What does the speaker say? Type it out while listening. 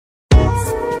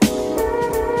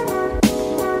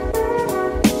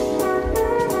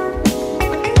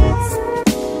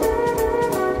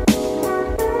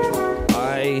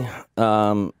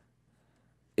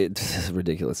It's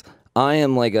ridiculous. I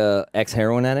am like a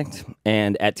ex-heroin addict,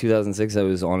 and at 2006, I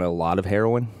was on a lot of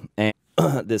heroin. And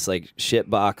this like shit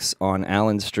box on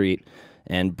Allen Street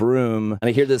and Broome, and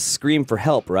I hear this scream for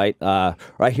help, right? I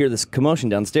hear this commotion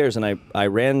downstairs, and I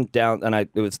ran down, and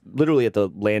it was literally at the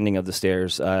landing of the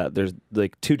stairs. There's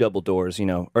like two double doors, you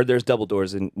know, or there's double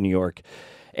doors in New York.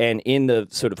 And in the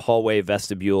sort of hallway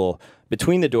vestibule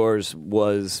between the doors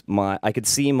was I could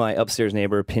see my upstairs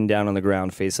neighbor pinned down on the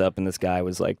ground face up, and this guy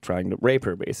was like trying to rape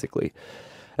her basically.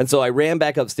 And so I ran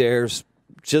back upstairs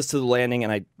just to the landing,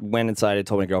 and I went inside. I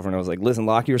told my girlfriend, I was like, listen,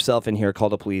 lock yourself in here, call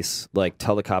the police, like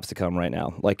tell the cops to come right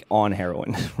now, like on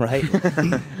heroin, right?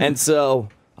 And so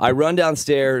I run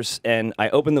downstairs and I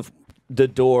open the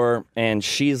door, and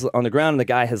she's on the ground, and the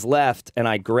guy has left, and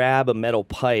I grab a metal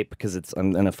pipe because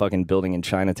I'm in a fucking building in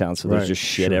Chinatown, so there's just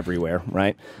shit everywhere,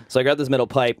 right? So I grab this metal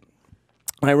pipe,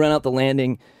 and I run out the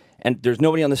landing, and there's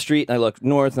nobody on the street, and I look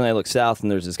north, and I look south, and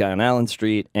there's this guy on Allen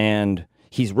Street, and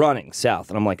he's running south,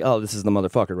 and I'm like, oh, this is the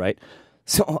motherfucker, right?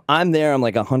 So I'm there, I'm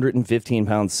like 115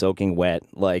 pounds soaking wet,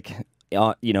 like,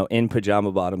 you know, in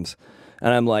pajama bottoms,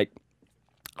 and I'm like,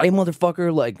 hey,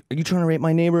 motherfucker, like, are you trying to rape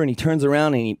my neighbor? And he turns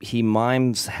around and he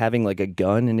mimes having like a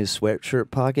gun in his sweatshirt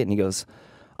pocket, and he goes,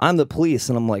 I'm the police.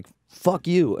 And I'm like, fuck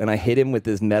you. And I hit him with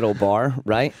this metal bar,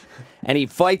 right? And he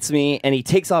fights me, and he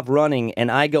takes off running, and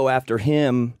I go after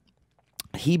him.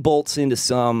 He bolts into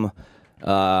some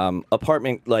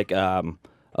apartment, like a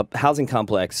housing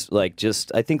complex, like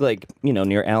just, I think like, you know,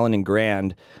 near Allen and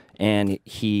Grand, and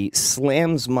he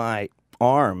slams my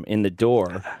arm in the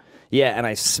door. Yeah, and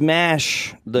I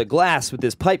smash the glass with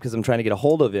this pipe because I'm trying to get a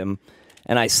hold of him,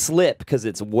 and I slip because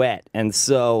it's wet, and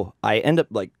so I end up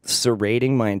like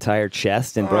serrating my entire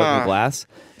chest in broken glass.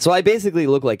 So I basically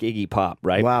look like Iggy Pop,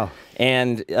 right? Wow.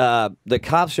 And the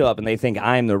cops show up, and they think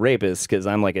I'm the rapist because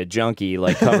I'm like a junkie,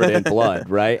 like covered in blood,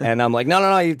 right? And I'm like,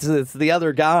 no, it's the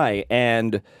other guy.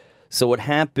 And so what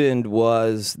happened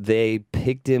was they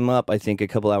picked him up, I think, a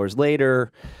couple hours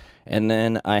later. And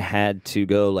then I had to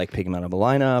go like pick him out of a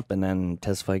lineup and then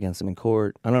testify against him in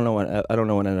court. I don't know what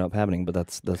ended up happening, but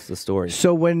that's the story.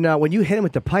 So when you hit him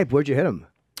with the pipe, where'd you hit him?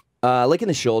 Like in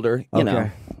the shoulder. You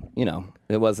Okay. know.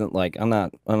 It wasn't like I'm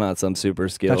not some super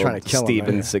skilled Not trying to kill him,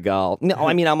 Steven right? Seagal. No,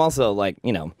 I mean I'm also like,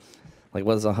 you know, like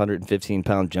what is a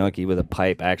 115-pound junkie with a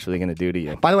pipe actually going to do to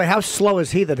you? By the way, how slow is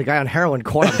he that the guy on heroin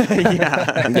caught him?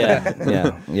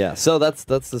 Yeah. So that's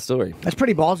the story. That's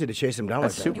pretty ballsy to chase him down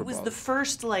like that. It was the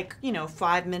first, like,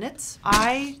 5 minutes.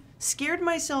 I scared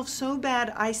myself so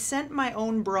bad, I sent my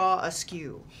own bra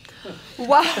askew.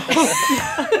 Wow.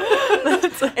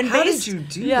 And How did you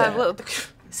do that? Well,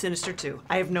 Sinister 2.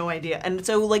 I have no idea. And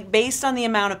so, like, based on the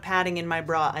amount of padding in my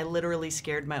bra, I literally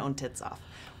scared my own tits off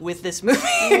with this movie.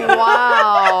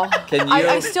 wow. Can you?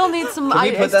 I still need some. Can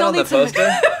we put that on the some.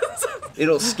 poster?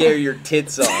 It'll scare your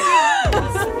tits off.